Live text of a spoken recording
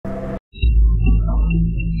I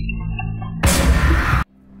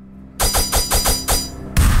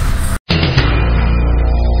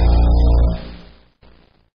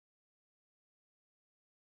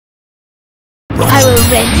will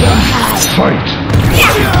rend your hide. Fight!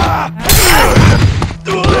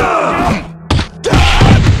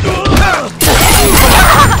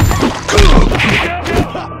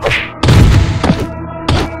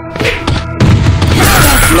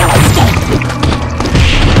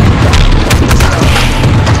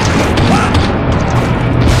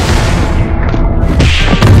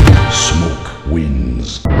 Smoke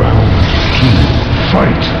wins. Round 2.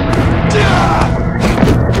 Fight!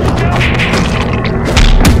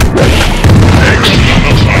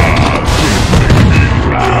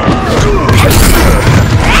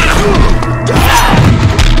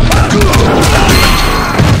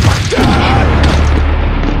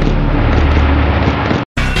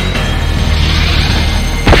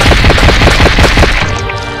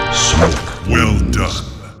 Well done.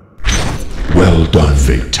 Well done,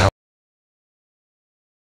 Victor.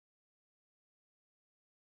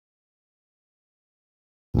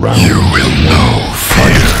 Round You will know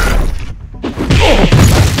fear.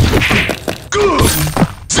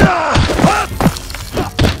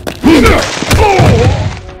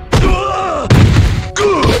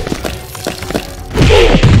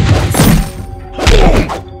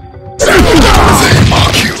 They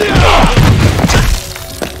mock you.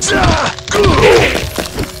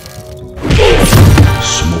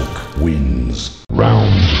 Smoke wins.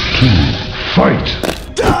 Round 2. Fight!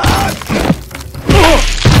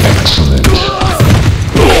 Excellent.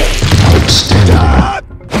 Outstanding.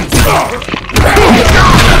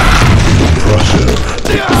 Impressive.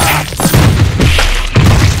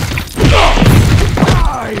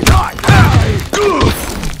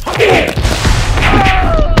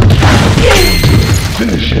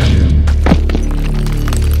 Finish him.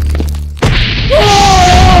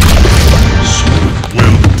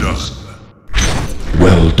 Well done.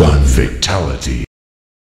 Well done, Fatality.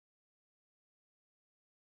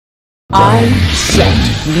 I sent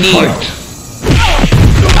Neo.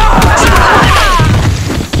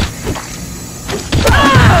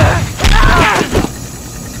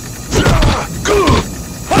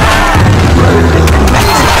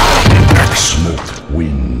 Fight! Smoke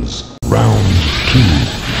wins. Round 2.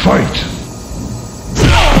 Fight!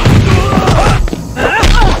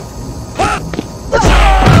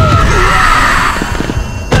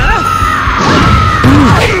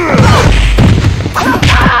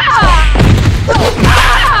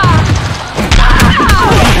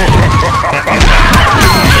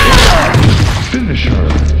 Finish her.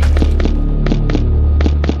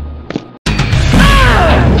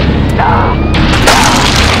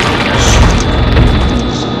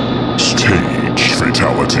 Stage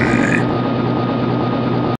fatality.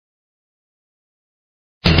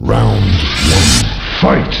 Round 1.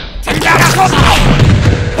 Fight!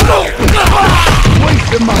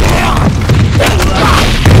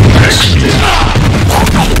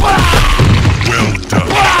 Well done.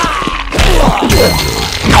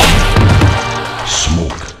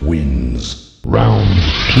 Smoke wins. Round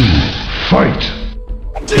 2. Fight!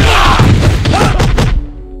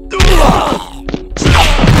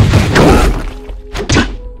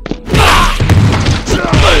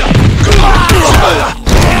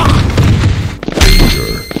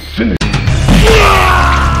 Finish.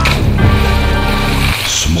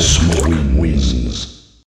 Smoke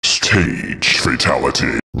wins. Stage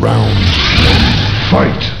fatality. Round 1.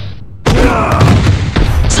 Fight!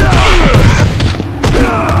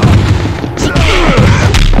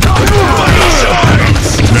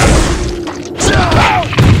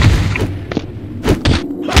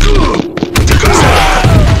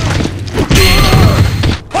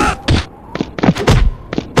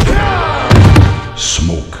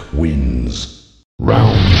 Smoke wins.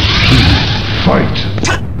 Round 2. Fight!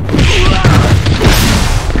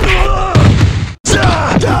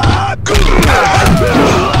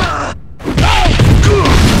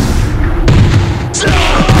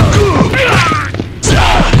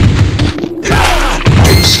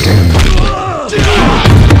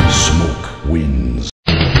 Smoke wins.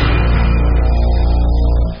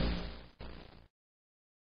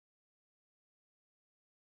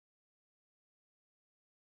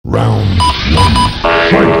 Round 1.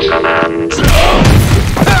 Fight!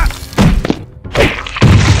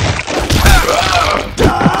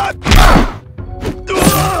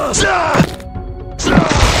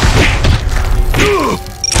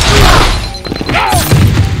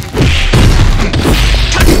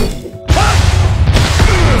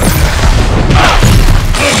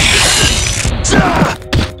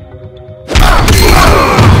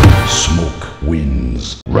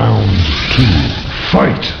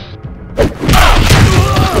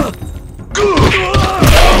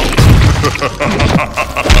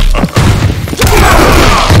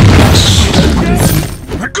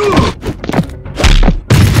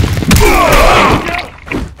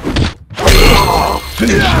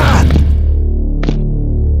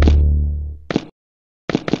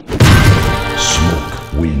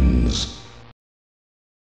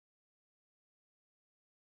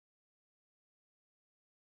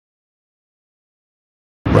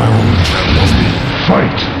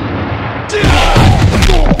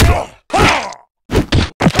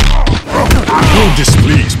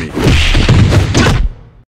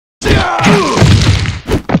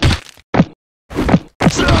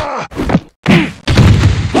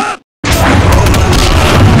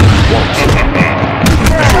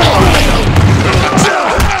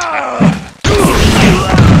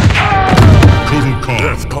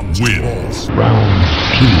 wins. Round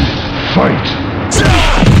 2, fight!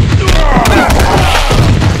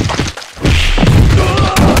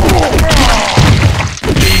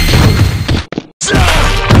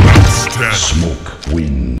 Smoke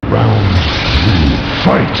win. Round 3,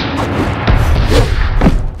 fight!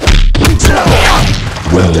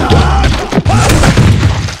 Well done.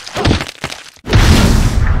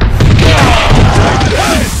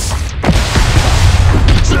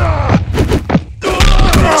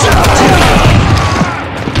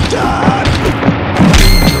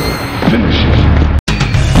 Finish him.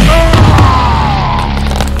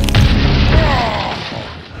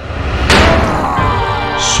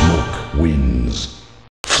 Smoke wins.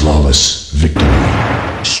 Flawless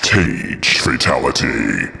victory. Stage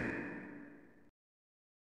fatality.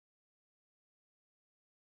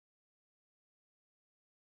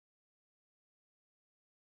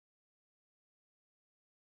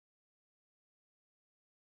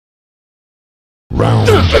 Round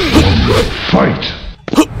 1, fight!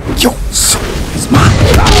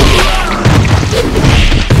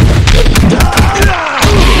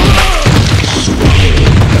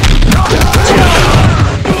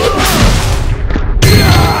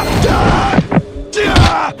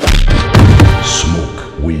 Smoke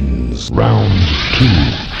wins. Round 2,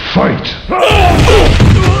 fight!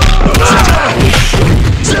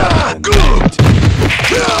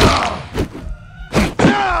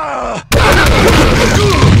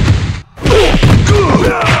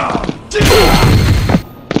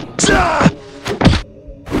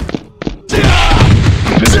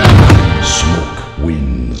 Smoke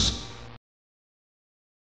wins.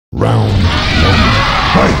 Round 1,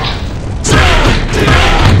 fight!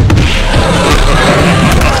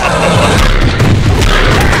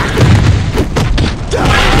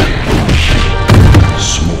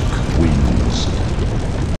 Smoke wins.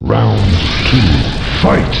 Round 2,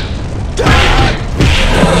 fight!